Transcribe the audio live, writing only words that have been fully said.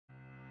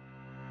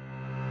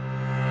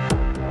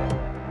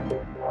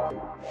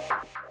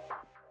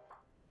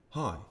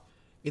Hi,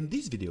 in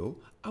this video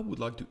I would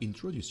like to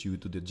introduce you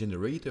to the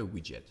generator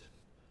widget.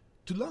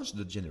 To launch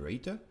the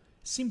generator,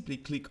 simply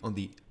click on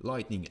the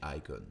lightning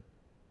icon.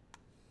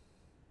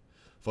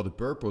 For the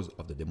purpose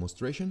of the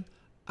demonstration,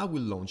 I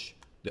will launch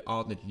the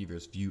ArtNet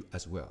Universe view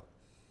as well.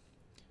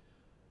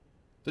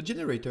 The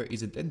generator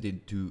is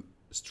intended to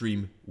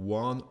stream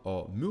one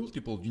or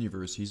multiple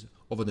universes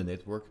over the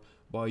network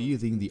by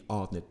using the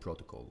ArtNet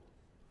protocol.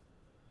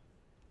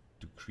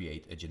 To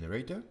create a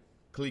generator,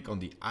 click on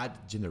the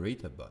Add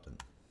Generator button.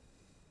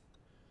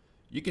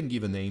 You can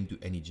give a name to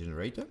any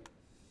generator,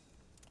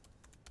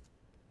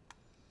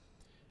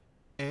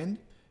 and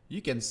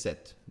you can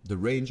set the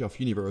range of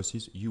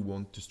universes you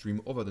want to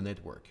stream over the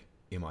network.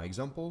 In my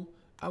example,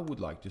 I would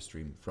like to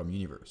stream from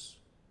universe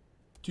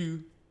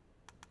 2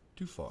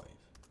 to 5.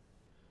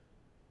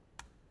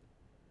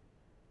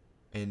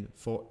 And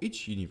for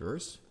each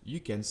universe,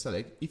 you can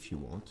select, if you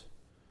want,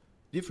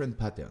 different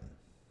pattern.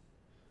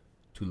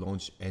 To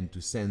launch and to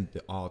send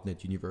the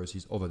ArtNet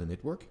universes over the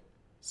network,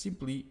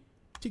 simply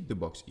tick the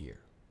box here.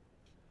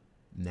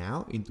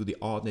 Now into the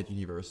ArtNet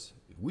Universe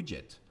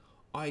widget,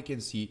 I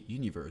can see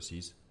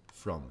universes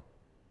from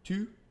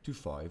 2 to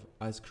 5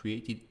 as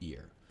created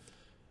here.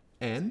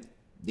 And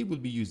they will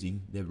be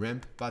using the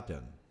ramp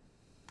pattern.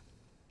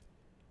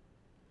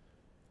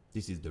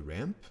 This is the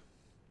ramp,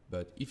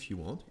 but if you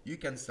want, you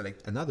can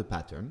select another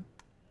pattern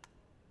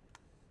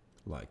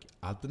like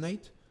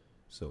alternate.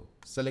 So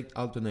select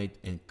alternate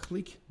and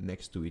click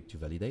next to it to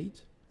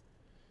validate.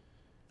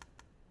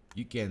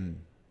 You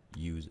can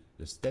use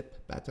the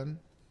step pattern,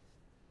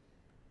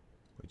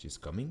 which is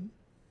coming.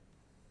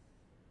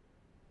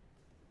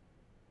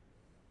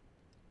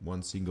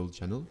 One single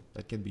channel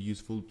that can be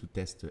useful to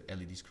test the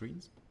LED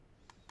screens.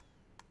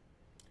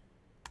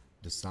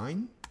 The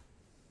sign.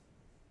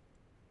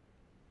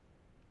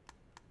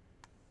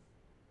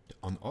 The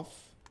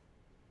on-off.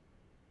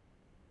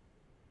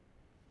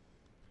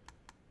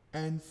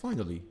 And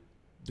finally,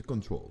 the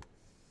control.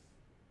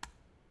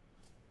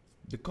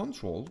 The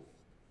control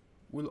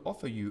will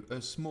offer you a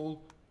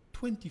small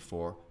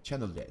 24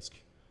 channel desk.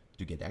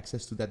 To get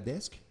access to that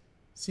desk,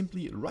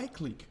 simply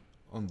right-click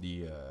on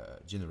the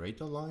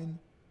generator line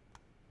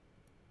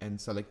and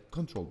select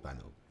Control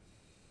Panel.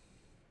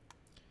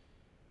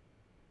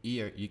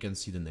 Here you can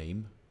see the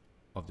name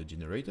of the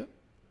generator,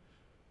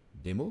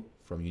 demo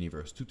from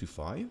universe 2 to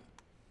 5,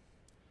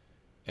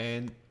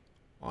 and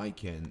I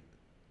can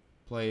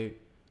play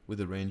with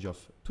a range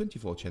of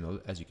 24 channels,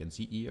 as you can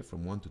see here,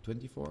 from 1 to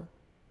 24,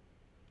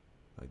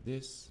 like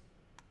this,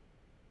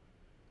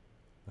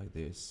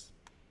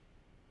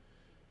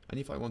 and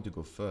if I want to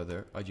go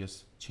further, I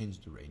just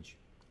change the range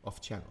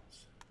of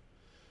channels.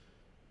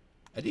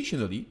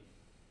 Additionally,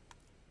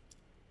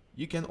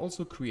 you can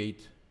also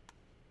create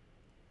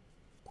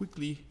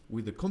quickly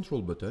with the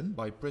control button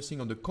by pressing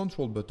on the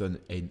control button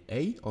and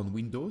A on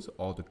Windows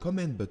or the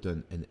command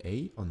button and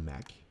A on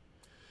Mac.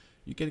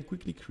 You can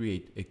quickly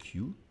create a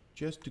queue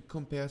just to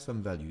compare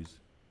some values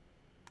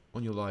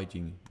on your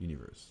lighting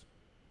universe.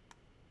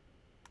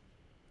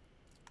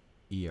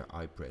 Here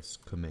I press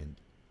Command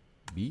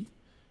B,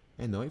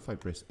 and now if I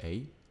press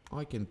A,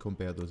 I can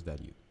compare those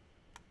values.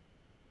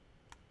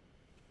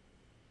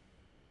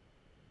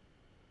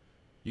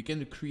 You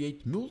can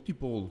create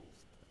multiple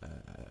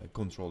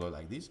controllers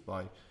like this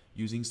by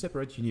using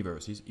separate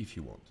universes if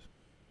you want.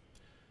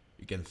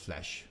 You can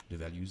flash the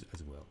values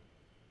as well.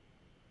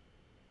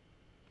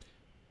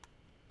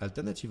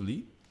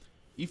 Alternatively,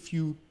 if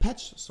you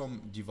patch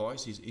some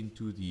devices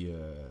into the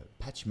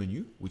patch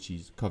menu, which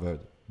is covered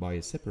by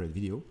a separate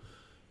video,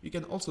 you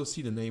can also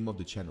see the name of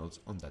the channels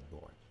on that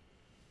board.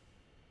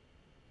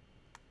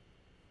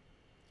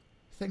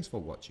 Thanks for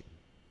watching.